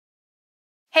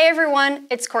Hey everyone,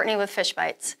 it's Courtney with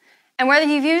Fishbites. And whether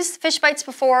you've used Fishbites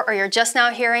before or you're just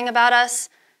now hearing about us,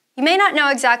 you may not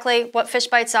know exactly what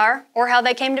Fishbites are or how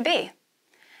they came to be.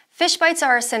 Fishbites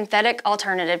are a synthetic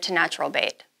alternative to natural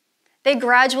bait. They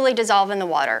gradually dissolve in the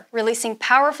water, releasing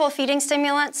powerful feeding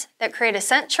stimulants that create a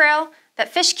scent trail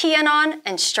that fish key in on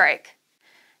and strike.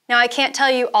 Now, I can't tell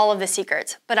you all of the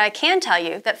secrets, but I can tell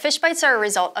you that Fishbites are a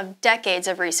result of decades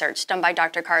of research done by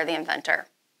Dr. Carr, the inventor.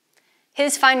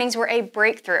 His findings were a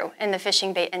breakthrough in the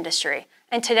fishing bait industry,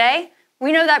 and today,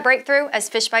 we know that breakthrough as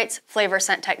Fishbites flavor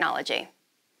scent technology.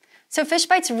 So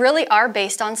Fishbites really are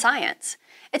based on science.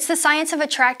 It's the science of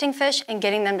attracting fish and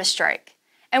getting them to strike.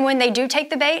 And when they do take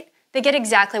the bait, they get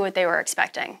exactly what they were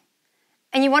expecting.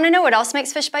 And you want to know what else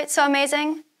makes Fishbites so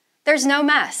amazing? There's no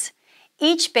mess.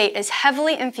 Each bait is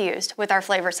heavily infused with our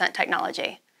flavor scent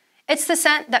technology. It's the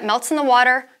scent that melts in the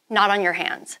water, not on your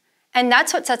hands. And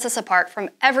that's what sets us apart from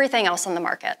everything else on the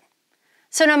market.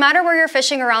 So no matter where you're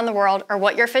fishing around the world or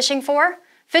what you're fishing for,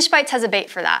 Fishbites has a bait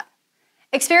for that.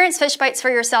 Experience Fishbites for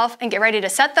yourself and get ready to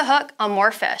set the hook on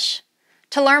more fish.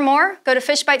 To learn more, go to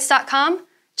fishbites.com,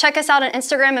 check us out on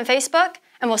Instagram and Facebook,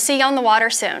 and we'll see you on the water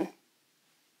soon.